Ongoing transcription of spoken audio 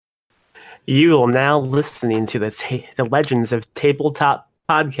You are now listening to the Legends of Tabletop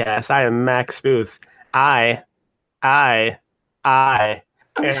podcast. I am Max Booth. I, I, I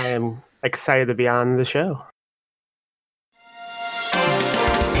am excited to be on the show.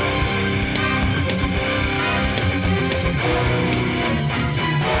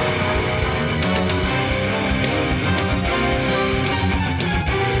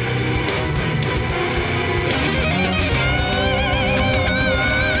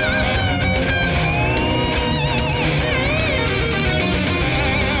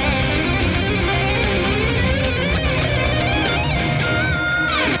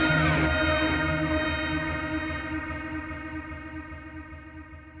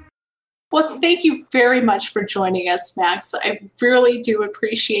 Well, thank you very much for joining us, Max. I really do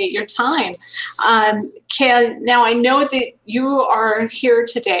appreciate your time. Now, I know that you are here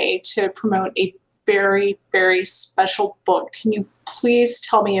today to promote a very, very special book. Can you please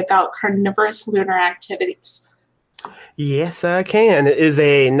tell me about Carnivorous Lunar Activities? Yes, I can. It is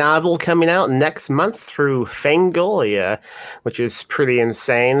a novel coming out next month through Fangolia, which is pretty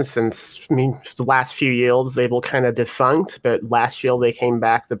insane since, the last few years they were kind of defunct, but last year they came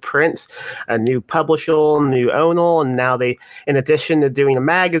back to print, a new publisher, new owner, and now they, in addition to doing a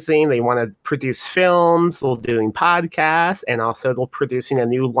magazine, they want to produce films, they're doing podcasts, and also they're producing a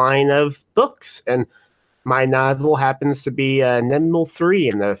new line of books. And my novel happens to be Nebula 3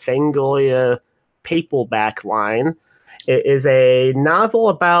 in the Fangolia paperback line. It is a novel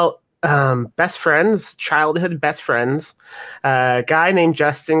about best friends, childhood best friends. A guy named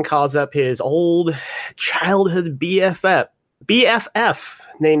Justin calls up his old childhood BFF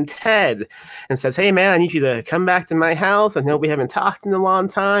named Ted and says, "Hey, man, I need you to come back to my house. I know we haven't talked in a long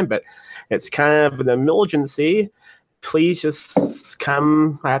time, but it's kind of an emergency. Please just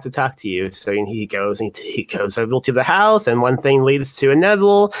come. I have to talk to you." So he goes over to the house, and one thing leads to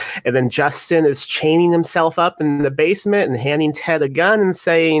another. And then Justin is chaining himself up in the basement and handing Ted a gun and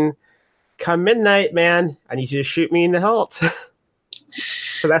saying, "Come midnight, man, I need you to shoot me in the heart."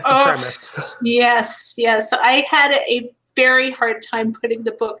 So that's the premise. Yes. I had a very hard time putting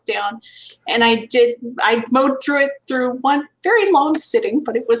the book down, and I mowed through it through one very long sitting,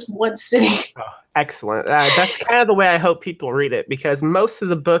 but it was one sitting. Oh, excellent. That's kind of the way I hope people read it, because most of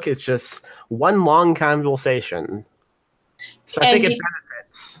the book is just one long conversation. So I think it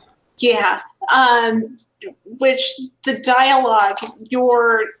benefits. Yeah. Which the dialogue,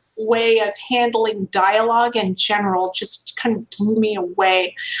 your way of handling dialogue in general just kind of blew me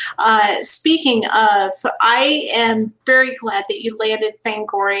away. Speaking of, I am very glad that you landed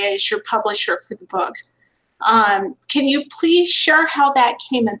Fangoria as your publisher for the book. Can you please share how that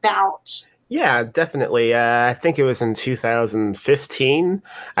came about? Yeah, definitely. I think it was in 2015.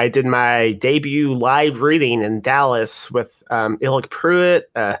 I did my debut live reading in Dallas with Illick Pruitt.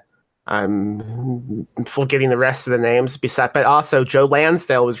 I'm forgetting the rest of the names, but also Joe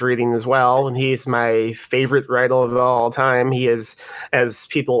Lansdale was reading as well, and he's my favorite writer of all time. He is, as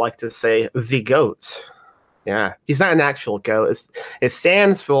people like to say, the GOAT. Yeah, he's not an actual GOAT. It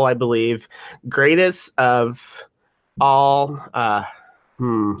stands for, I believe, greatest of all.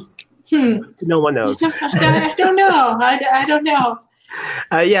 No one knows. I don't know. I don't know.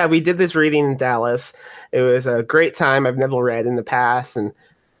 Yeah, we did this reading in Dallas. It was a great time. I've never read in the past, and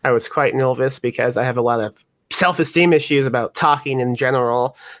I was quite nervous because I have a lot of self-esteem issues about talking in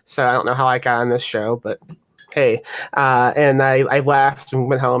general. So I don't know how I got on this show, but hey. And I laughed and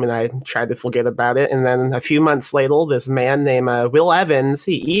went home and I tried to forget about it. And then a few months later, this man named Will Evans,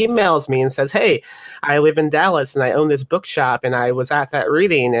 he emails me and says, "Hey, I live in Dallas and I own this bookshop, and I was at that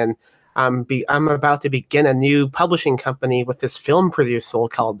reading, and I'm about to begin a new publishing company with this film producer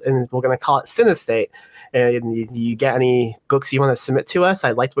and we're going to call it Cinestate. And you get any books you want to submit to us?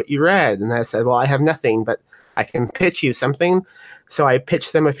 I liked what you read." And I said, "Well, I have nothing, but I can pitch you something." So I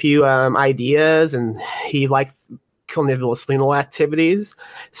pitched them a few ideas, and he liked Carnivorous Lunar Activities.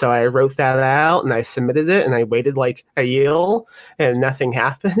 So I wrote that out and I submitted it, and I waited like a year and nothing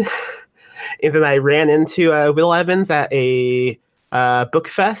happened. And then I ran into Will Evans at a book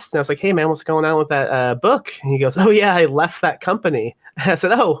fest, and I was like, "Hey man, what's going on with that book?" And he goes, "Oh yeah, I left that company." I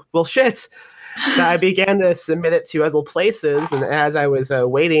said, "Oh, well shit." So I began to submit it to other places, and as I was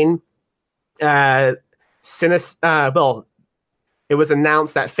waiting, it was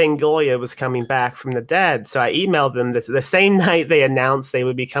announced that Fangolia was coming back from the dead. So I emailed them the same night they announced they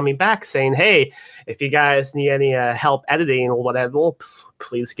would be coming back, saying, "Hey, if you guys need any help editing or whatever,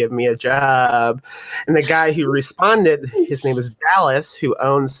 please give me a job. And the guy who responded, his name is Dallas, who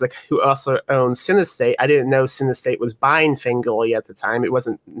also owns Cinestate. I didn't know Cinestate was buying Fangolia at the time. It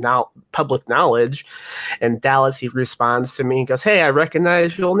wasn't now public knowledge. And Dallas, he responds to me and goes, "Hey, I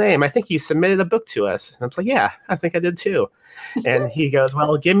recognize your name. I think you submitted a book to us." And I'm like, "Yeah, I think I did too." And he goes,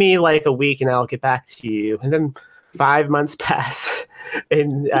 "Well, give me like a week and I'll get back to you." And then 5 months pass,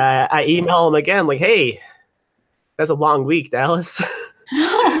 and I email him again, like, "Hey, that's a long week, Dallas."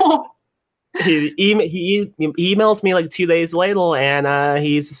 he emails me like 2 days later, and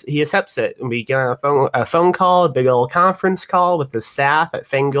he accepts it. And we get on a phone call, a big old conference call with the staff at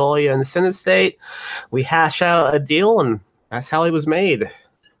Fangolia and Cinestate. We hash out a deal, and that's how it was made.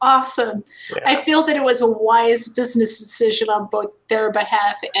 Awesome. Yeah. I feel that it was a wise business decision on both their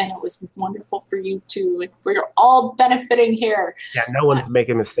behalf, and it was wonderful for you too. We're all benefiting here. Yeah, no one's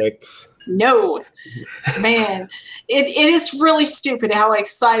making mistakes. No, man, it is really stupid how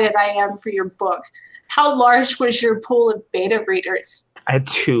excited I am for your book. How large was your pool of beta readers? I had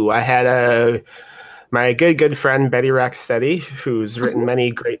two. I had my good friend Betty Rocksteady, who's written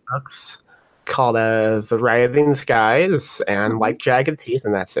many great books, called The Writhing Skies and Like Jagged Teeth,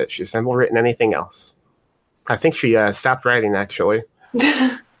 and that's it. She's never written anything else. I think she stopped writing, actually.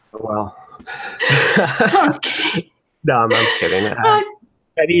 Well. Okay. No, I'm kidding.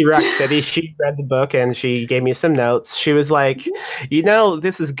 Betty Rocksteady, she read the book and she gave me some notes. She was like,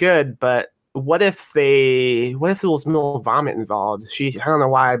 this is good, but what if there was mill vomit involved? I don't know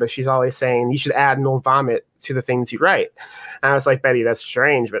why, but she's always saying you should add mill vomit to the things you write. And I was like, "Betty, that's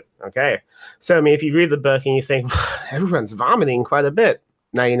strange, but okay." So, I mean, if you read the book and you think, everyone's vomiting quite a bit,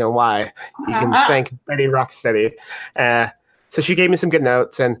 now you know why. You can thank Betty Rocksteady. So she gave me some good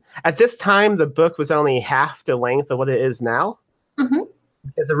notes. And at this time, the book was only half the length of what it is now. Mm-hmm.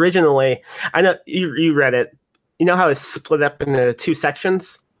 Because originally, I know you read it. You know how it's split up into 2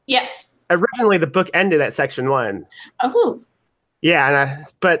 sections? Yes. Originally, the book ended at section 1. Oh. Yeah,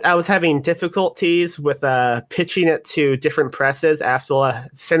 but I was having difficulties with pitching it to different presses after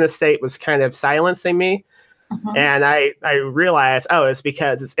Cinestate was kind of silencing me. Mm-hmm. And I realized, it's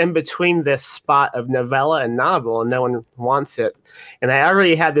because it's in between this spot of novella and novel, and no one wants it. And I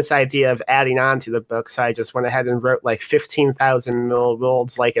already had this idea of adding on to the book, so I just went ahead and wrote like 15,000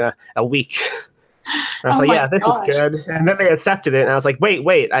 words like in a week. I was like, this is good. And then they accepted it, and I was like,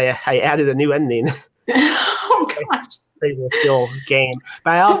 wait, I added a new ending. Oh, gosh. They will still game.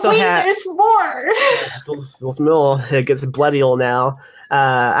 But I also had... There's more! Those mill, it gets bloodier now.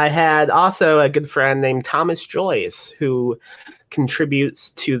 I had also a good friend named Thomas Joyce, who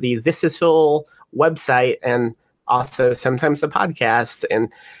contributes to the This Is All website and also sometimes the podcast. And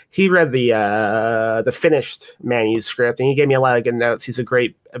he read the finished manuscript, and he gave me a lot of good notes. He's a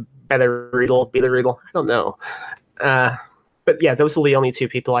great beta reader. I don't know. But yeah, those were the only 2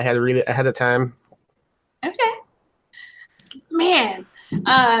 people I had to read it ahead of time. Okay. Man.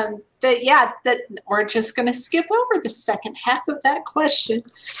 That we're just going to skip over the second half of that question.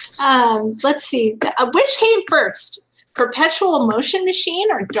 Let's see. Which came first? Perpetual Motion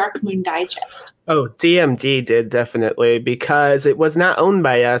Machine or Dark Moon Digest? Oh, DMD did, definitely, because it was not owned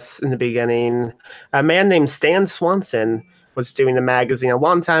by us in the beginning. A man named Stan Swanson was doing the magazine a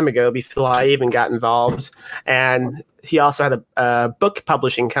long time ago before I even got involved. And he also had a book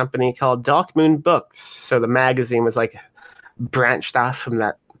publishing company called Dark Moon Books. So the magazine was like branched off from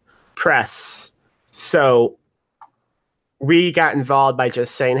that press. So we got involved by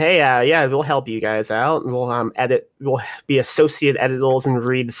just saying, "Hey, we'll help you guys out. We'll we'll be associate editors and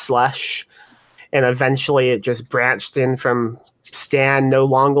read Slush." And eventually it just branched in from Stan no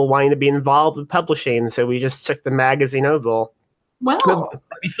longer wanting to be involved with publishing. So we just took the magazine over. Wow. But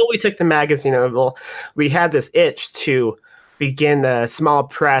before we took the magazine over, we had this itch to begin a small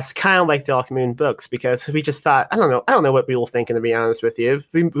press, kind of like Dark Moon Books, because we just thought, I don't know what we were thinking, to be honest with you.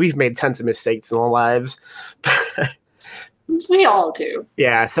 We've made tons of mistakes in our lives. We all do.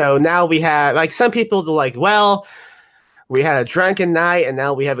 Yeah, so now we have, like, some people are like, well, we had a drunken night and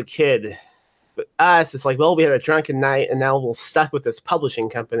now we have a kid. But us, it's like, well, we had a drunken night and now we're stuck with this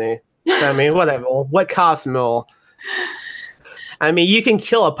publishing company. So, I mean, whatever. What costs more? I mean, you can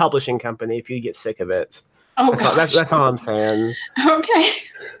kill a publishing company if you get sick of it. Oh, that's all I'm saying. Okay.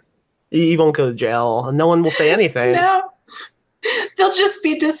 You won't go to jail. No one will say anything. No. They'll just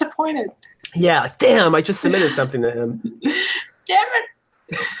be disappointed. Yeah, damn, I just submitted something to him. Damn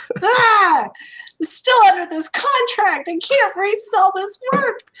it. I'm still under this contract. I can't resell this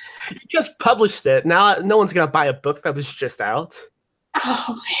work. You just published it. Now no one's going to buy a book that was just out.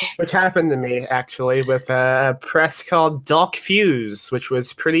 Oh, which happened to me actually with a press called Dark Fuse, which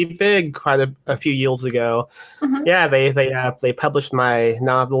was pretty big quite a few years ago. man. Yeah, they published my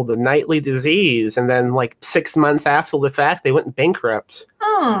novel The Nightly Disease, and then like 6 months after the fact, they went bankrupt.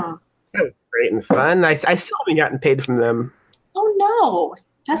 Oh, That was great and fun. I still haven't gotten paid from them. oh no.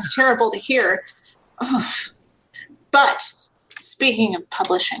 That's terrible to hear. Ugh. But speaking of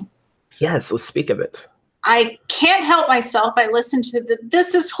publishing, Yes, let's speak of it. I can't help myself. I listen to the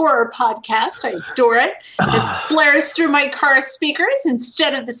This Is Horror podcast. I adore it. It blares through my car speakers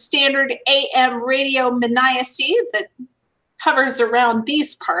instead of the standard AM radio maniacy that hovers around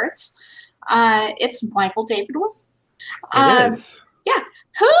these parts. It's Michael David Wilson. It is. Yeah.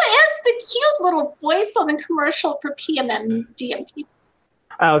 Who is the cute little voice on the commercial for PMM DMT?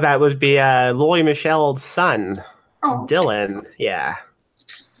 Oh, that would be Lori Michelle's son, Oh, Dylan. Yeah.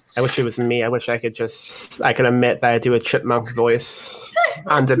 I wish it was me. I wish I could admit that I do a chipmunk voice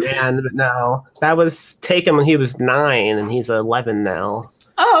on demand, but no. That was taken when he was 9, and he's 11 now.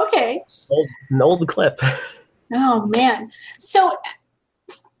 oh, okay. An old clip. Oh, man. So,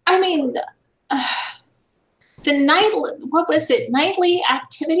 I mean, what was it? Nightly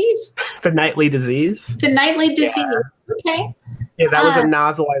activities? The Nightly Disease. The Nightly Disease. Yeah. Okay. Yeah, that was a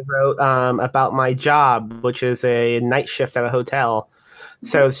novel I wrote about my job, which is a night shift at a hotel.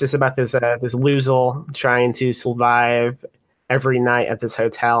 So it's just about this loser trying to survive every night at this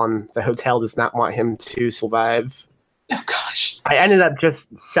hotel, and the hotel does not want him to survive. Oh, gosh. I ended up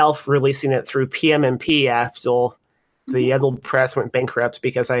just self-releasing it through PMMP after the other press went bankrupt,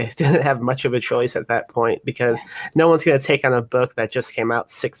 because I didn't have much of a choice at that point, because no one's going to take on a book that just came out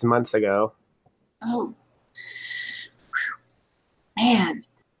 6 months ago. Oh. Man.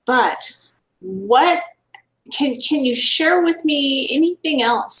 But what can you share with me anything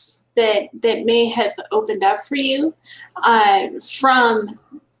else that may have opened up for you from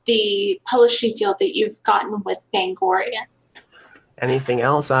the publishing deal that you've gotten with Fangoria? Anything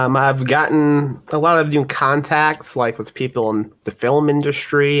else? I've gotten a lot of new contacts, like with people in the film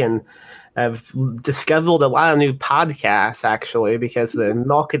industry, and I've discovered a lot of new podcasts, actually, because the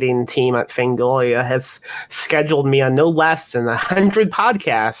marketing team at Fangoria has scheduled me on no less than 100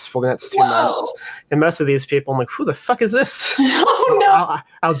 podcasts for the next 2 months. And most of these people, I'm like, who the fuck is this? Oh, no.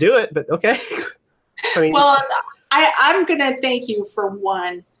 I'll do it, but okay. I mean, well, I'm going to thank you for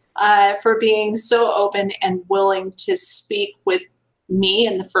one, for being so open and willing to speak with me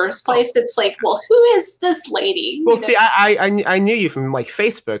in the first place. It's like, well, who is this lady? Well, see, I knew you from like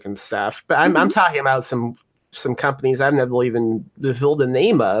Facebook and stuff, but I'm talking about some companies I've never even revealed the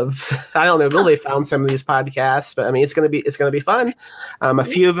name of. I don't know where they found some of these podcasts, but I mean, it's gonna be fun. A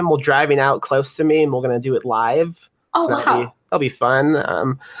few of them will driving out close to me, and we're gonna do it live. Oh, so wow. that'll be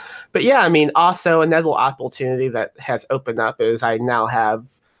fun. But yeah, I mean, also another opportunity that has opened up is I now have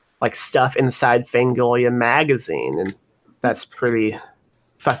like stuff inside Fangoria magazine, and that's pretty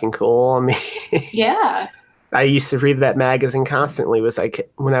fucking cool. I mean, Yeah. I used to read that magazine constantly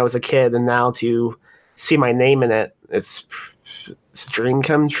when I was a kid, and now to see my name in it, it's a dream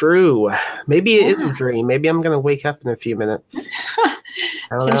come true. Maybe it is a dream. Maybe I'm gonna wake up in a few minutes. I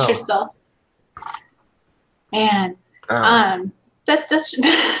don't Pinch know. yourself. Man. That's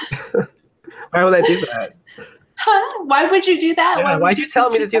Why would I do that? Huh? Why would you do that? Yeah, why'd you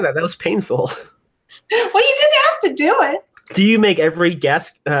tell me to do that? That was painful. Well, you didn't have to do it. Do you make every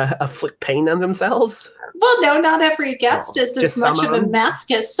guest afflict pain on themselves? Well, no, not every guest is as just much some of a of them?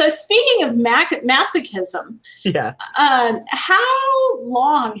 masochist. So speaking of masochism, Yeah. how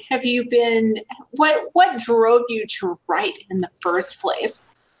long have you been, what drove you to write in the first place?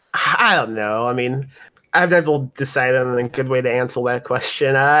 I don't know. I mean, I've never decided on a good way to answer that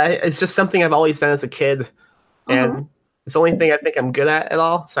question. It's just something I've always done as a kid, and it's the only thing I think I'm good at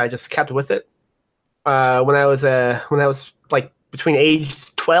all. So I just kept with it. When I was like between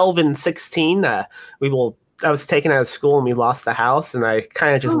age 12 and 16, I was taken out of school and we lost the house, and I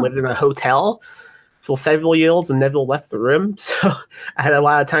kind of just lived in a hotel for several years and never left the room. So I had a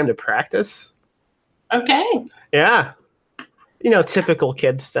lot of time to practice. Okay. Yeah. Typical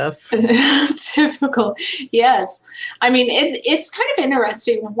kid stuff. Typical. Yes. I mean, it's kind of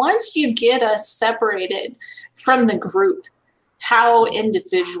interesting. Once you get us separated from the group, how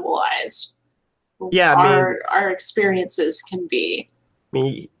individualized our experiences can be. I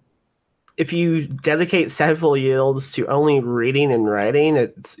mean, if you dedicate several years to only reading and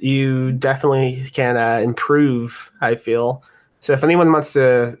writing, you definitely can improve, I feel. So if anyone wants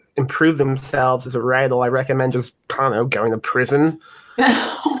to improve themselves as a writer, I recommend just, going to prison,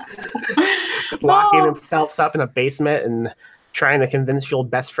 locking themselves up in a basement and trying to convince your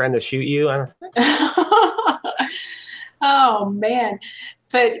best friend to shoot you. Oh Oh man,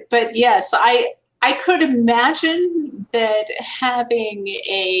 but yes, I could imagine that having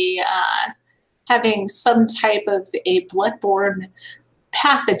some type of a bloodborne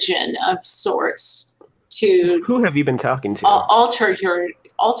pathogen of sorts to Who have you been talking to? alter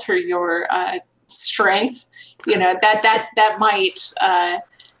your strength. You know, that might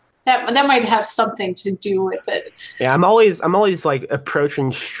that might have something to do with it. Yeah, I'm always like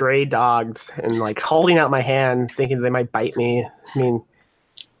approaching stray dogs and like holding out my hand, thinking they might bite me. I mean,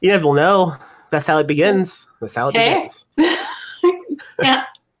 you never will know. That's how it begins. That's how it begins. Yeah.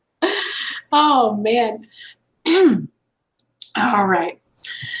 Oh man. All right.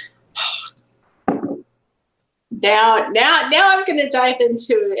 Now I'm going to dive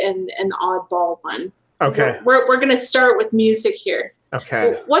into an oddball one. Okay. We're going to start with music here.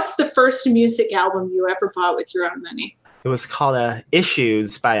 Okay. What's the first music album you ever bought with your own money? It was called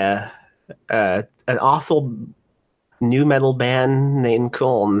Issues by an awful new metal band named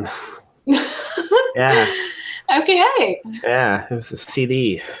Kuln. Yeah. Okay. Yeah, it was a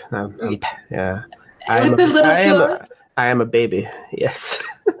CD. Yeah. With the little I am a baby. Yes.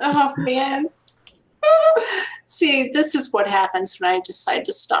 Oh man. See, this is what happens when I decide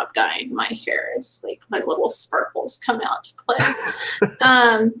to stop dyeing my hair. It's like my little sparkles come out to play.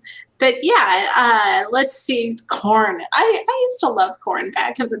 But yeah, let's see. Korn. I used to love Korn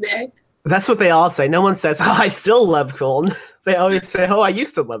back in the day. That's what they all say. No one says, "Oh, I still love Kuln." They always say, "Oh, I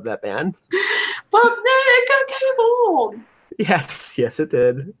used to love that band." Well, it got kind of old. Yes, it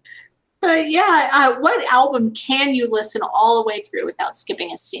did. But yeah, what album can you listen all the way through without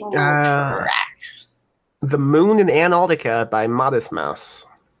skipping a single track? The Moon in Antarctica by Modest Mouse.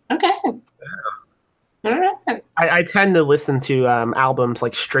 Okay. Yeah. All right. I tend to listen to albums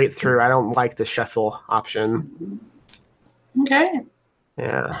like straight through. I don't like the shuffle option. Okay.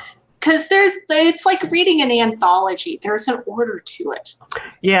 Yeah. Because it's like reading an anthology. There's an order to it.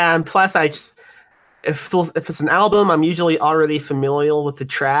 Yeah, and plus if it's an album, I'm usually already familiar with the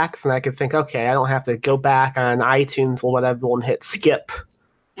tracks, and I could think, okay, I don't have to go back on iTunes or whatever and hit skip.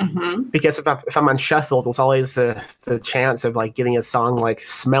 Mm-hmm. Because if I'm on shuffle, there's always the chance of like getting a song like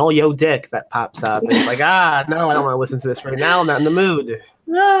 "Smell Yo Dick" that pops up. And it's like, no, I don't want to listen to this right now. I'm not in the mood.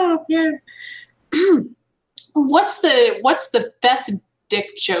 Oh yeah. What's the best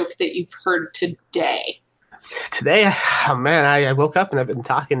dick joke that you've heard today? Today, oh man, I woke up and I've been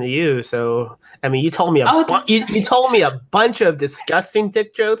talking to you. So I mean, you told me you told me a bunch of disgusting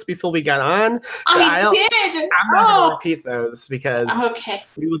dick jokes before we got on. I did. I'm not going to repeat those because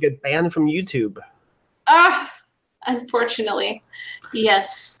we will get banned from YouTube. Unfortunately,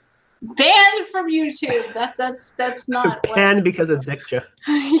 yes, banned from YouTube. That's not banned because of dick jokes.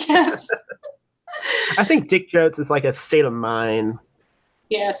 Yes. I think dick jokes is like a state of mind.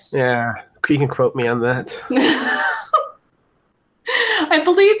 Yes. Yeah, you can quote me on that. I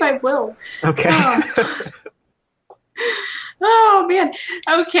believe I will. Okay. Oh man.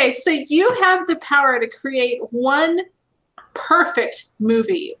 Okay, so you have the power to create one perfect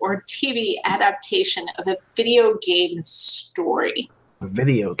movie or TV adaptation of a video game story. A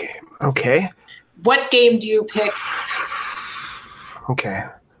video game. Okay. What game do you pick? Okay.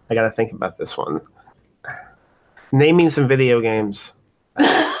 I got to think about this one. Name me some video games.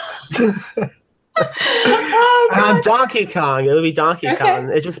 Donkey Kong. It would be Donkey Kong.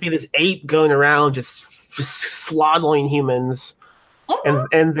 It'd just be this ape going around just slaughtering humans.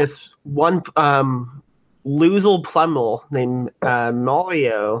 And this one loser plumber named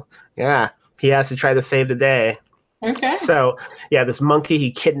Mario. Yeah. He has to try to save the day. Okay. So, yeah, this monkey,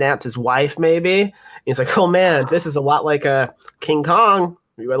 he kidnapped his wife, maybe. He's like, oh, man, this is a lot like King Kong.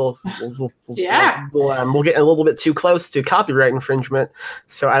 We'll get a little bit too close to copyright infringement.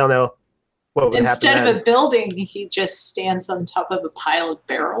 So I don't know what would Instead happen. Of a building, he just stands on top of a pile of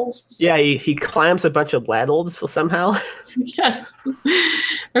barrels. Yeah, he climbs a bunch of ladders somehow. Yes. Okay.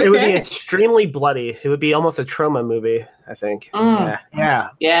 It would be extremely bloody. It would be almost a trauma movie, I think. Yeah.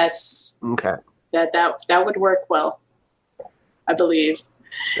 Yes. Okay. That would work well, I believe.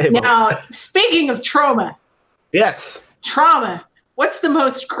 Now, speaking of trauma. Yes. Trauma. What's the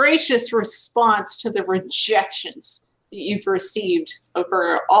most gracious response to the rejections that you've received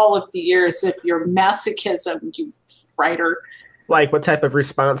over all of the years of your masochism, you writer? Like what type of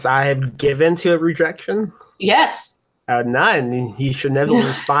response I have given to a rejection? Yes. None. You should never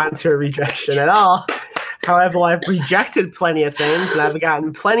respond to a rejection at all. However, I've rejected plenty of things, and I've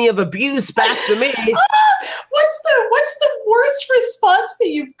gotten plenty of abuse back to me. What's the worst response that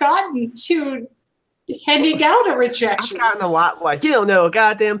you've gotten to handing out a rejection? I've gotten a lot like, you don't know a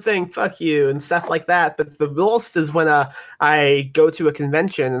goddamn thing, fuck you, and stuff like that. But the worst is when I go to a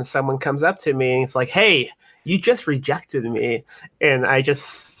convention and someone comes up to me and it's like, hey, you just rejected me. And and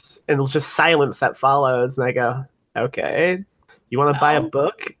it was just silence that follows. And I go, okay, you want to buy a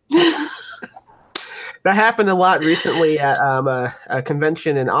book? That happened a lot recently at a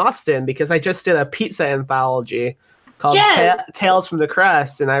convention in Austin because I just did a pizza anthology called Tales from the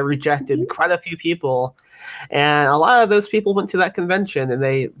Crust, and I rejected quite a few people. And a lot of those people went to that convention, and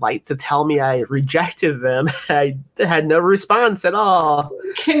they liked to tell me I rejected them. I had no response at all.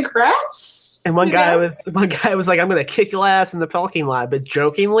 Congrats! And one guy was like, "I'm going to kick your ass in the parking lot," but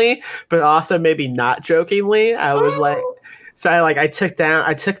jokingly, but also maybe not jokingly. I was like. So I took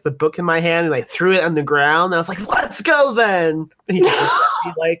the book in my hand and I threw it on the ground. And I was like, "Let's go then." And he's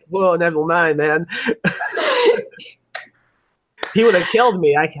like, "Whoa, never mind, man." He would have killed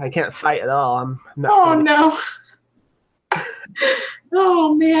me. I can't fight at all. I'm not. No.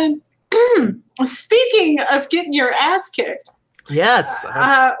 Oh man. Speaking of getting your ass kicked. Yes.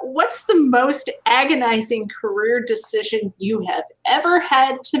 What's the most agonizing career decision you have ever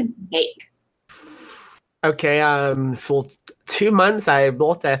had to make? Okay, for 2 months I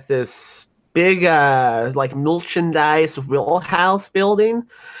worked at this big like merchandise warehouse building,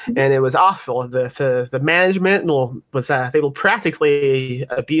 and it was awful. The management was they were practically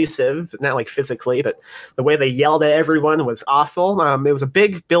abusive, not like physically, but the way they yelled at everyone was awful. It was a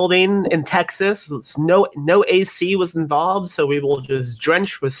big building in Texas. No AC was involved, so we were just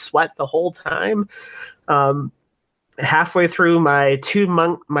drenched with sweat the whole time. Halfway through my 2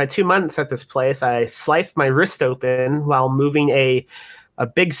 months at this place, I sliced my wrist open while moving a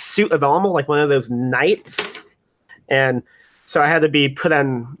big suit of armor, like one of those knights, and so I had to be put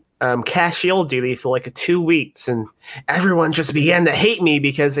on cashier duty for like 2 weeks, and everyone just began to hate me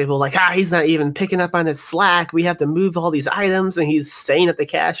because they were like, he's not even picking up on his slack. We have to move all these items, and he's staying at the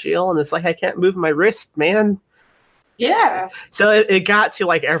cashier, and it's like I can't move my wrist, man. Yeah. So it got to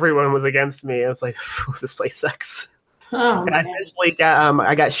like everyone was against me. I was like, this place sucks. Oh, I eventually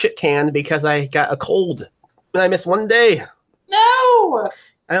got shit canned because I got a cold and I missed 1 day. No!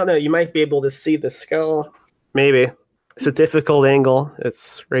 I don't know. You might be able to see the skull. Maybe. It's a difficult angle.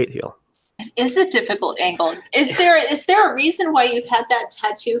 It's right here. It is a difficult angle. Is there a reason why you had that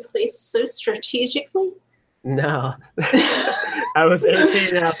tattoo placed so strategically? No. I was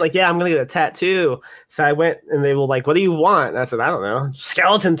 18 and I was like, yeah, I'm going to get a tattoo. So I went and they were like, what do you want? And I said, I don't know.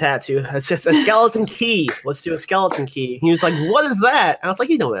 Skeleton tattoo. It's just a skeleton key. Let's do a skeleton key. He was like, what is that? I was like,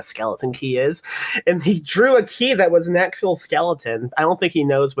 you know what a skeleton key is. And he drew a key that was an actual skeleton. I don't think he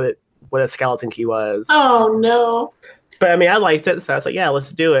knows what a skeleton key was. Oh, no. But I mean, I liked it, so I was like, "Yeah,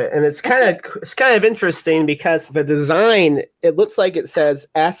 let's do it." And it's kind of interesting because the design, it looks like it says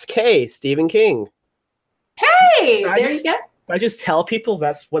S.K. Stephen King. Hey, so there you go. I just tell people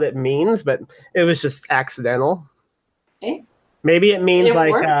that's what it means, but it was just accidental. Hey. Maybe it means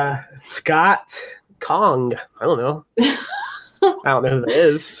Scott Kong. I don't know. I don't know who that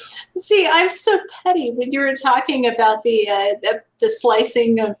is. See, I'm so petty when you were talking about the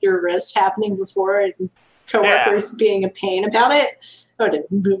slicing of your wrist happening before and coworkers being a pain about it. I would have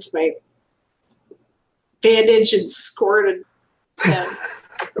moved my bandage and squirted him.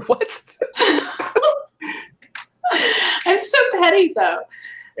 What? I'm so petty, though.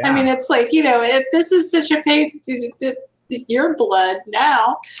 Yeah. I mean, it's like, if this is such a pain, your blood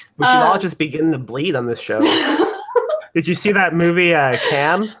now. We should all just begin to bleed on this show. Did you see that movie,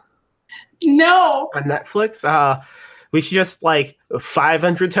 Cam? No. On Netflix? We should just,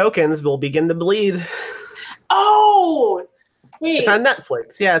 500 tokens will begin to bleed. Oh! Wait. It's on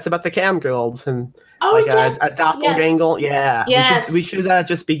Netflix. Yeah, it's about the Cam girls and yes. A doppelganger. Yes. Yeah. Yes. We should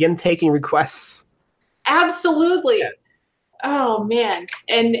just begin taking requests. Absolutely. Yeah. Oh man.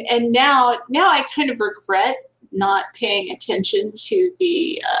 And now I kind of regret not paying attention to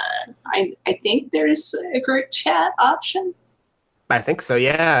the I think there's a group chat option. I think so,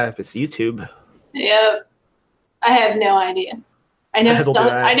 yeah, if it's YouTube. Yep. I have no idea. I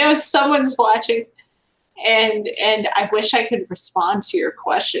know someone's watching. And I wish I could respond to your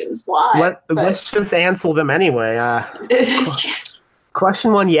questions live. Let's just answer them anyway.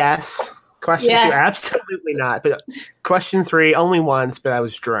 Question 1, yes. Question 2, absolutely not. But question 3, only once, but I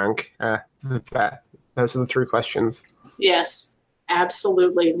was drunk. Those are the 3 questions. Yes,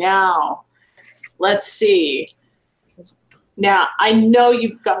 absolutely. Now, let's see. Now, I know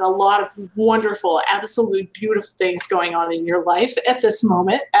you've got a lot of wonderful, absolutely beautiful things going on in your life at this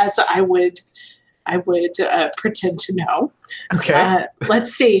moment, as I would pretend to know. Okay.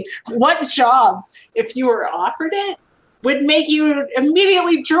 Let's see. What job, if you were offered it, would make you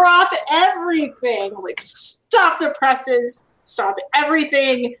immediately drop everything? Like, stop the presses, stop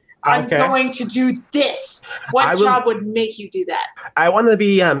everything, I'm Okay. going to do this. What job would make you do that? I want to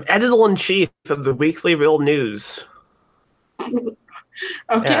be editor-in-chief of the Weekly Real News.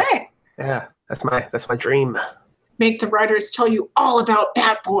 Okay. Yeah, that's my dream. Make the writers tell you all about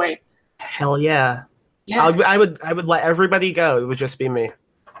Bat Boy. Hell yeah. Yeah. I would let everybody go. It would just be me.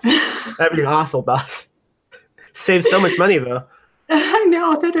 That'd be awful, boss. Save so much money though. I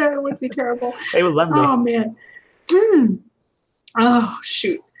know that would be terrible. They would love me. Oh man. Oh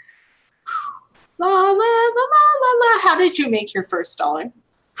shoot. La la la la la la. How did you make your first dollar?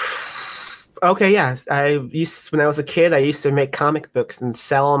 Okay, yeah. When I was a kid, I used to make comic books and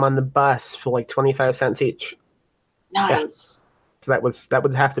sell them on the bus for like 25 cents each. Nice. Yeah. So that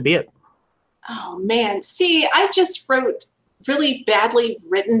would have to be it. Oh man. See, I just wrote really badly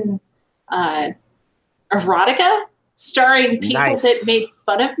written erotica starring people that made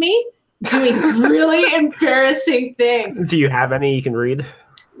fun of me doing really embarrassing things. Do you have any you can read?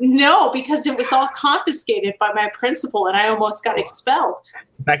 No, because it was all confiscated by my principal and I almost got expelled.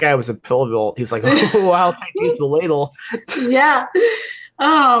 That guy was a pill vault. He was like, oh, I'll take these for ladle. Yeah.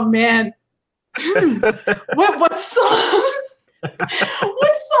 Oh man. What song?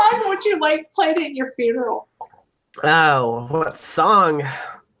 What song would you like played at your funeral? Oh, what song?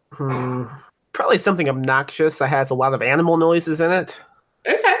 Probably something obnoxious that has a lot of animal noises in it.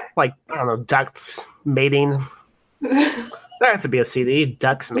 Okay. Like, I don't know, ducks mating. That has to be a CD.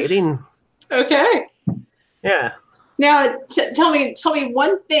 Ducks mating. Okay. Yeah. Now, tell me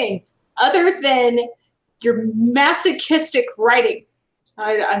one thing other than your masochistic writing.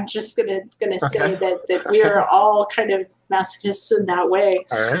 I'm just gonna say that we are all kind of masochists in that way.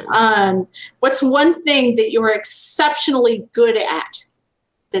 All right. What's one thing that you're exceptionally good at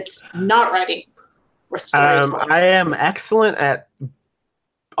that's not writing or storytelling? I am excellent at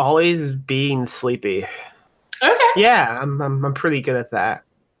always being sleepy. Okay. Yeah, I'm pretty good at that.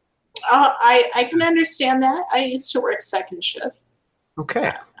 I can understand that. I used to work second shift.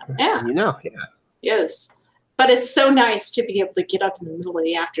 Okay. Yeah. Yeah. Yes. But it's so nice to be able to get up in the middle of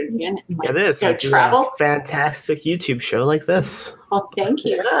the afternoon and it is. go travel. A fantastic YouTube show like this. Well, thank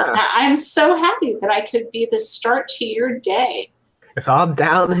you. Yeah. I'm so happy that I could be the start to your day. It's all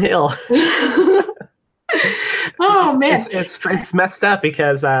downhill. Oh man, it's messed up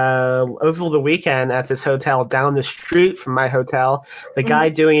because over the weekend at this hotel down the street from my hotel, the guy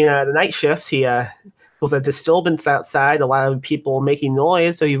doing the night shift, he was a disturbance outside, a lot of people making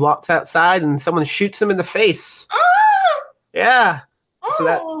noise, so he walks outside and someone shoots him in the face. Yeah. So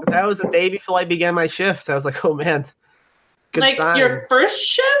that was the day before I began my shift. I was like, oh man, good like sign. Your first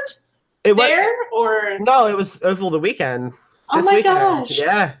shift or no, it was over the weekend. Oh my gosh.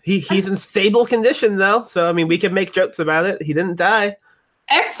 Yeah, he's in stable condition though, so I mean we can make jokes about it. He didn't die.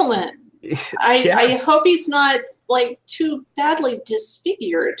 Excellent. I hope he's not like too badly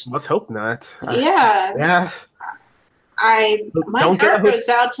disfigured. Let's hope not. Yeah. Yeah. My heart goes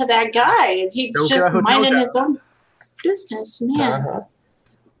out to that guy. He's just minding his own business, man.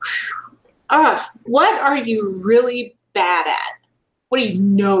 What are you really bad at? What do you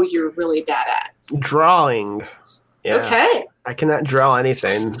know you're really bad at? Drawing. Yeah. Okay. I cannot draw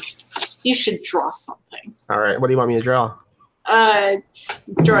anything. You should draw something. All right. What do you want me to draw?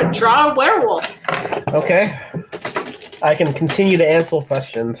 Draw a werewolf. Okay. I can continue to answer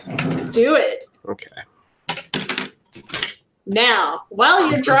questions. Do it. Okay. Now, while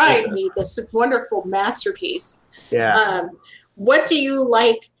you're drawing me this wonderful masterpiece, yeah. How do you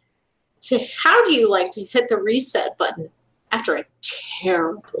like to hit the reset button after a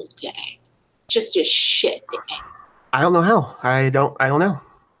terrible day? Just a shit day. I don't know how. I don't know.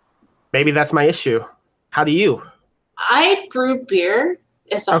 Maybe that's my issue. How do you? I brew beer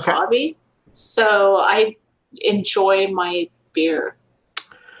as a hobby, so I enjoy my beer.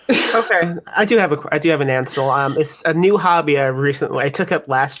 Okay, I do have an answer. It's a new hobby I took up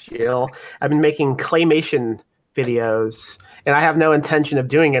last year. I've been making claymation videos, and I have no intention of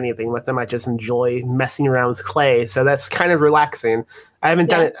doing anything with them. I just enjoy messing around with clay, so that's kind of relaxing. I haven't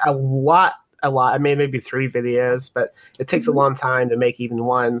done it a lot. I made maybe 3 videos, but it takes a long time to make even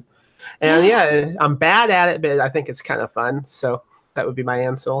one. And I'm bad at it, but I think it's kind of fun. So that would be my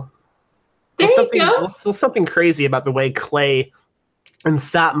answer. There's something crazy about the way clay and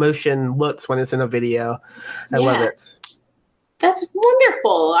stop motion looks when it's in a video. I love it. That's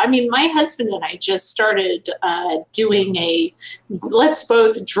wonderful. I mean, my husband and I just started doing let's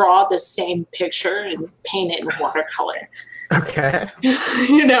both draw the same picture and paint it in watercolor. Okay.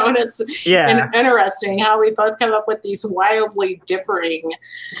 And it's interesting how we both come up with these wildly differing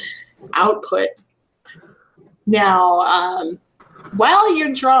output. Now, while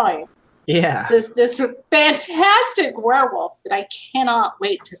you're drawing, Yeah. This fantastic werewolf that I cannot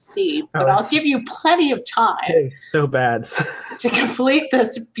wait to see. But I'll give you plenty of time. It's so bad. To complete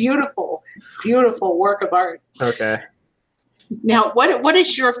this beautiful, beautiful work of art. Okay. Now, what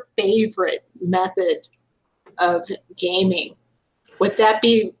is your favorite method of gaming? Would that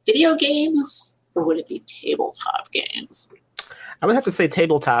be video games or would it be tabletop games? I would have to say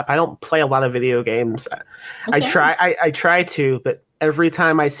tabletop. I don't play a lot of video games. Okay. I try to, but every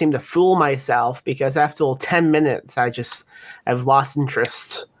time I seem to fool myself because after 10 minutes I've lost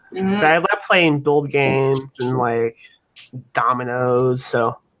interest. Mhm. But I love playing build games and like dominoes,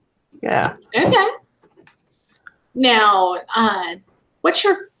 so yeah. Okay. Now, what's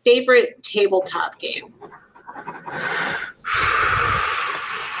your favorite tabletop game?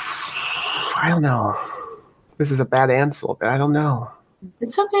 I don't know. This is a bad answer, but I don't know.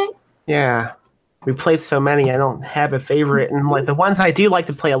 It's okay. Yeah. We played so many, I don't have a favorite. And like the ones I do like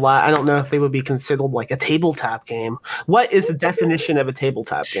to play a lot, I don't know if they would be considered like a tabletop game. What is the definition of a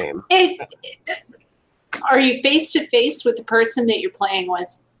tabletop game? Are you face to face with the person that you're playing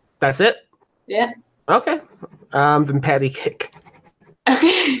with? That's it? Yeah. Okay. Then patty cake.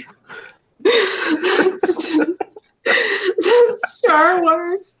 Okay. Star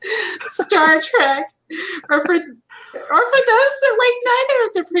Wars, Star Trek, or for those that like neither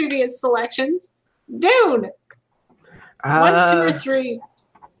of the previous selections, Dune. 1, 2, or 3.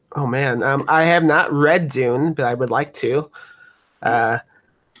 Oh man, I have not read Dune, but I would like to. I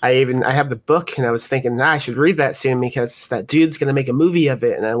have the book, and I was thinking I should read that soon because that dude's gonna make a movie of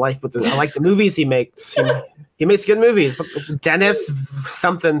it, and I like the movies he makes. He makes good movies. Dennis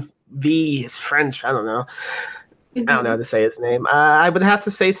something V is French. I don't know. Mm-hmm. I don't know how to say his name. I would have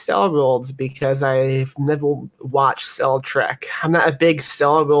to say Star Worlds because I've never watched Star Trek. I'm not a big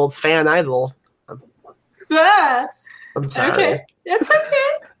Star Worlds fan either. I'm sorry. Okay, that's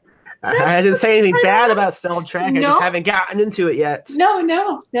okay. I didn't say anything bad about Star Trek. I just haven't gotten into it yet.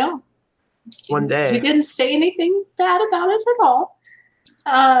 No. One day. You didn't say anything bad about it at all.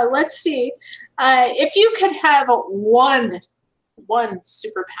 Let's see. If you could have one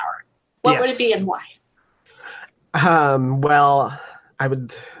superpower, what would it be and why? Well, I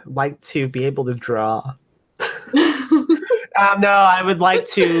would like to be able to draw. No, I would like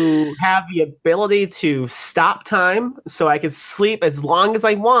to have the ability to stop time so I could sleep as long as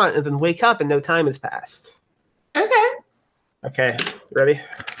I want and then wake up and no time has passed. Okay, ready?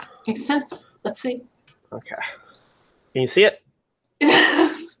 Makes sense. Let's see. Okay. Can you see it?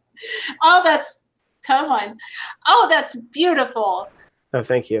 Come on. Oh, that's beautiful. Oh,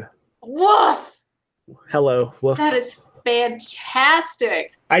 thank you. Woof. Hello, woof. That is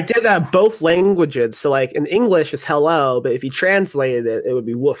fantastic. I did both languages. So, like, in English, it's hello, but if you translated it, it would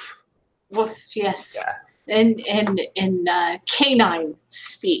be woof. Woof, yes. Yeah. And in canine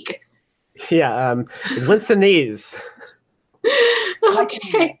speak. Yeah, Linthonese.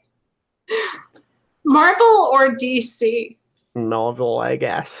 Okay. Marvel or DC? Marvel, I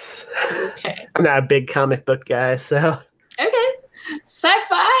guess. Okay. I'm not a big comic book guy, so. Okay.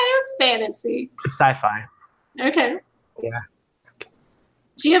 Sci-fi or fantasy? Sci-fi. Okay. Yeah.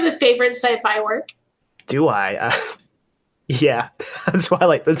 Do you have a favorite sci-fi work? Do I? Yeah.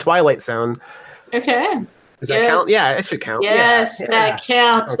 The Twilight Zone. Okay. Does that count? Yeah, it should count. Yes, yeah. that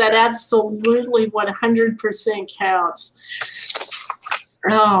counts. Okay. That absolutely 100% counts.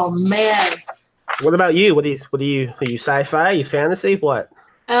 Oh man. What about you? Are you sci-fi? Are you fantasy? What?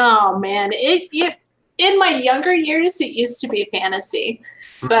 Oh man. In my younger years it used to be fantasy.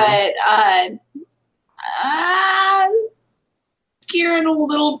 Mm-hmm. But I'm gearing a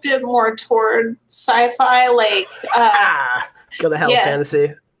little bit more toward sci-fi, like go to hell, yes.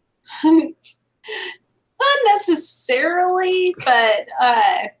 fantasy. Not necessarily, but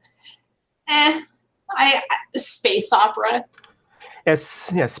space opera.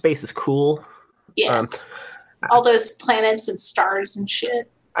 Space is cool. Yes. All those planets and stars and shit.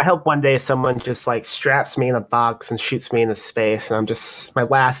 I hope one day someone just like straps me in a box and shoots me into space, and my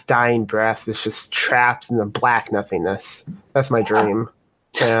last dying breath is just trapped in the black nothingness. That's my dream.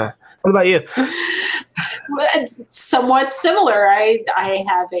 Yeah. What about you? Somewhat similar. I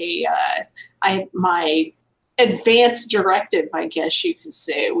have my advanced directive, I guess you could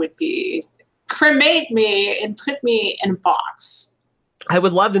say, would be cremate me and put me in a box. I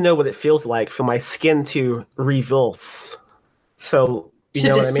would love to know what it feels like for my skin to revulse. So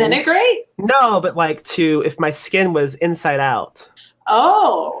to disintegrate? I mean? No, but like if my skin was inside out.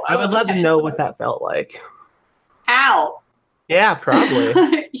 Oh. I would love to know what that felt like. Ow. Yeah,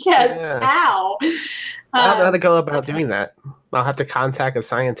 probably. Yes, yeah. Ow. I don't know how to go about doing that. I'll have to contact a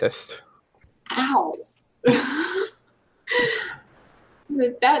scientist. Ow.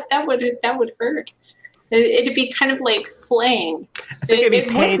 that would hurt. It'd be kind of like flaying. It would be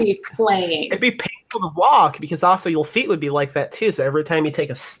flaying. It'd be painful to walk because also your feet would be like that too. So every time you take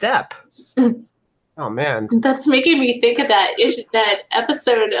a step, oh man, that's making me think of that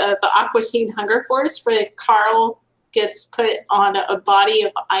episode of Aqua Teen Hunger Force where Carl gets put on a body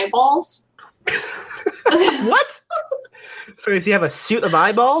of eyeballs. What? So does he have a suit of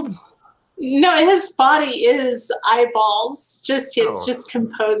eyeballs? No, his body is eyeballs. It's just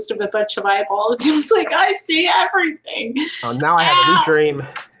composed of a bunch of eyeballs. Just like I see everything. Oh, now I have a new dream.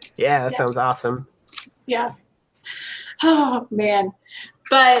 Yeah, that sounds awesome. Yeah. Oh man.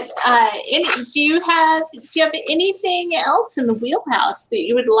 But do you have anything else in the wheelhouse that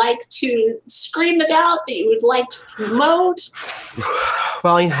you would like to scream about, that you would like to promote?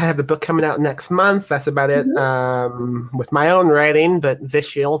 Well, I have the book coming out next month. That's about it with my own writing. But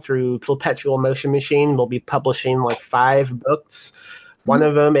this year, through Perpetual Motion Machine, we'll be publishing like 5 books. One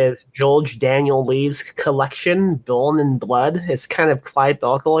of them is George Daniel Lee's collection, Bone and Blood. It's kind of Clyde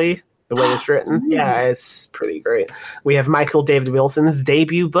Barkley, the way it's written. Yeah, it's pretty great. We have Michael David Wilson's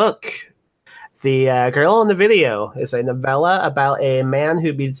debut book. The Girl in the Video is a novella about a man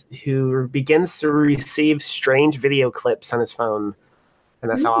who begins to receive strange video clips on his phone. And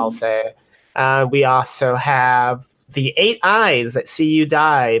that's all I'll say. We also have The 8 Eyes That See You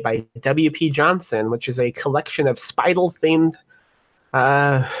Die by W.P. Johnson, which is a collection of Spital-themed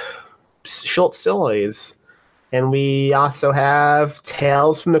short stories. And we also have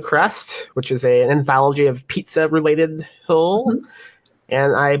Tales from the Crust, which is an anthology of pizza-related horror.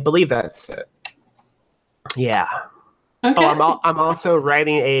 And I believe that's it. Yeah. Okay. Oh, I'm also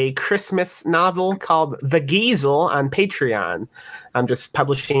writing a Christmas novel called The Geisel on Patreon. I'm just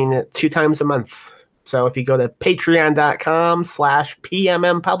publishing it 2 times a month. So if you go to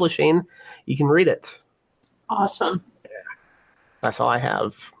patreon.com/PMM Publishing, you can read it. Awesome. Yeah. That's all I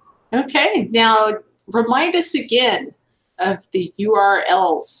have. Okay. Now, remind us again of the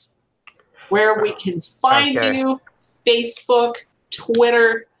URLs where we can find you, Facebook,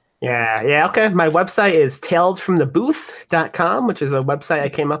 Twitter. Yeah, okay. My website is talesfromthebooth.com, which is a website I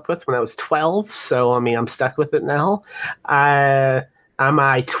came up with when I was 12. So, I mean, I'm stuck with it now. I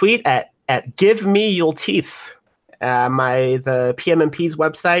tweet at Give Me Your Teeth. The PMMP's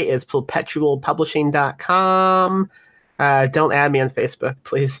website is perpetualpublishing.com. Don't add me on Facebook,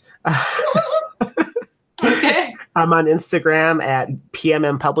 please. Okay. I'm on Instagram at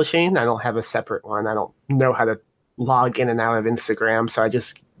PMM Publishing. I don't have a separate one. I don't know how to log in and out of Instagram, so I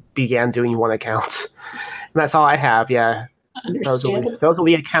just began doing one account. And that's all I have, yeah. Those are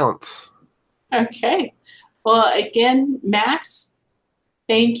the accounts. Okay. Well, again, Max,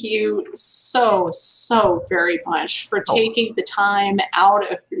 thank you so very much for taking the time out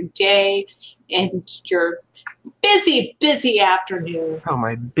of your day and your busy afternoon. Oh,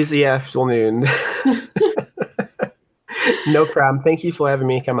 my busy afternoon. No problem. Thank you for having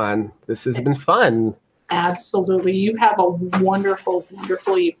me. Come on. This has been fun. Absolutely. You have a wonderful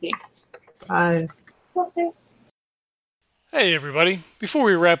evening. Bye. Okay. Hey, everybody. Before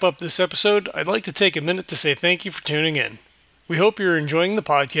we wrap up this episode, I'd like to take a minute to say thank you for tuning in. We hope you're enjoying the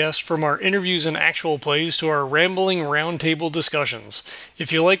podcast, from our interviews and actual plays to our rambling roundtable discussions.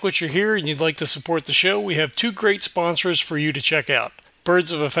 If you like what you hear and you'd like to support the show, we have 2 great sponsors for you to check out.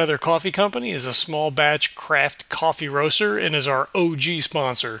 Birds of a Feather Coffee Company is a small batch craft coffee roaster and is our OG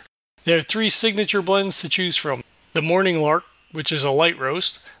sponsor. They have 3 signature blends to choose from: the Morning Lark, which is a light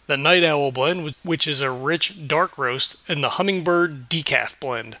roast, the Night Owl blend, which is a rich dark roast, and the Hummingbird Decaf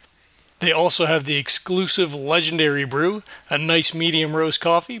blend. They also have the exclusive Legendary Brew, a nice medium roast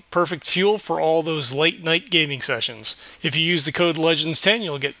coffee, perfect fuel for all those late night gaming sessions. If you use the code LEGENDS10,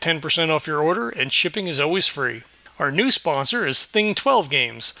 you'll get 10% off your order, and shipping is always free. Our new sponsor is Thing 12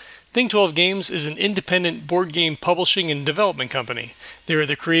 Games. Thing 12 Games is an independent board game publishing and development company. They are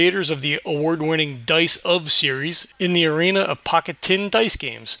the creators of the award-winning Dice of series in the arena of pocket tin dice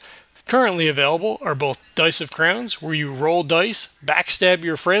games. Currently available are both Dice of Crowns, where you roll dice, backstab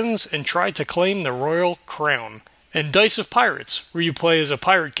your friends, and try to claim the royal crown, and Dice of Pirates, where you play as a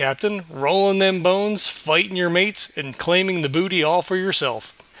pirate captain, rolling them bones, fighting your mates, and claiming the booty all for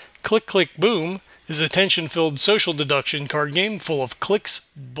yourself. Click Click Boom is a tension-filled social deduction card game full of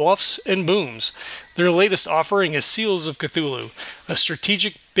clicks, bluffs, and booms. Their latest offering is Seals of Cthulhu, a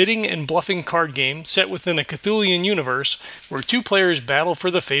strategic bidding and bluffing card game set within a Cthulian universe where 2 players battle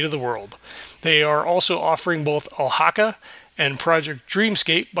for the fate of the world. They are also offering both Oaxaca and Project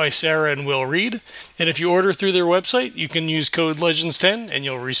Dreamscape by Sarah and Will Reed, and if you order through their website, you can use code LEGENDS10 and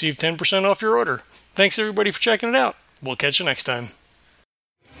you'll receive 10% off your order. Thanks everybody for checking it out. We'll catch you next time.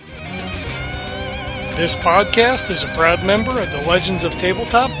 This podcast is a proud member of the Legends of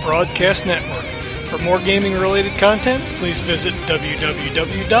Tabletop Broadcast Network. For more gaming-related content, please visit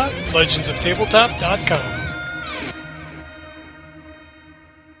www.legendsoftabletop.com.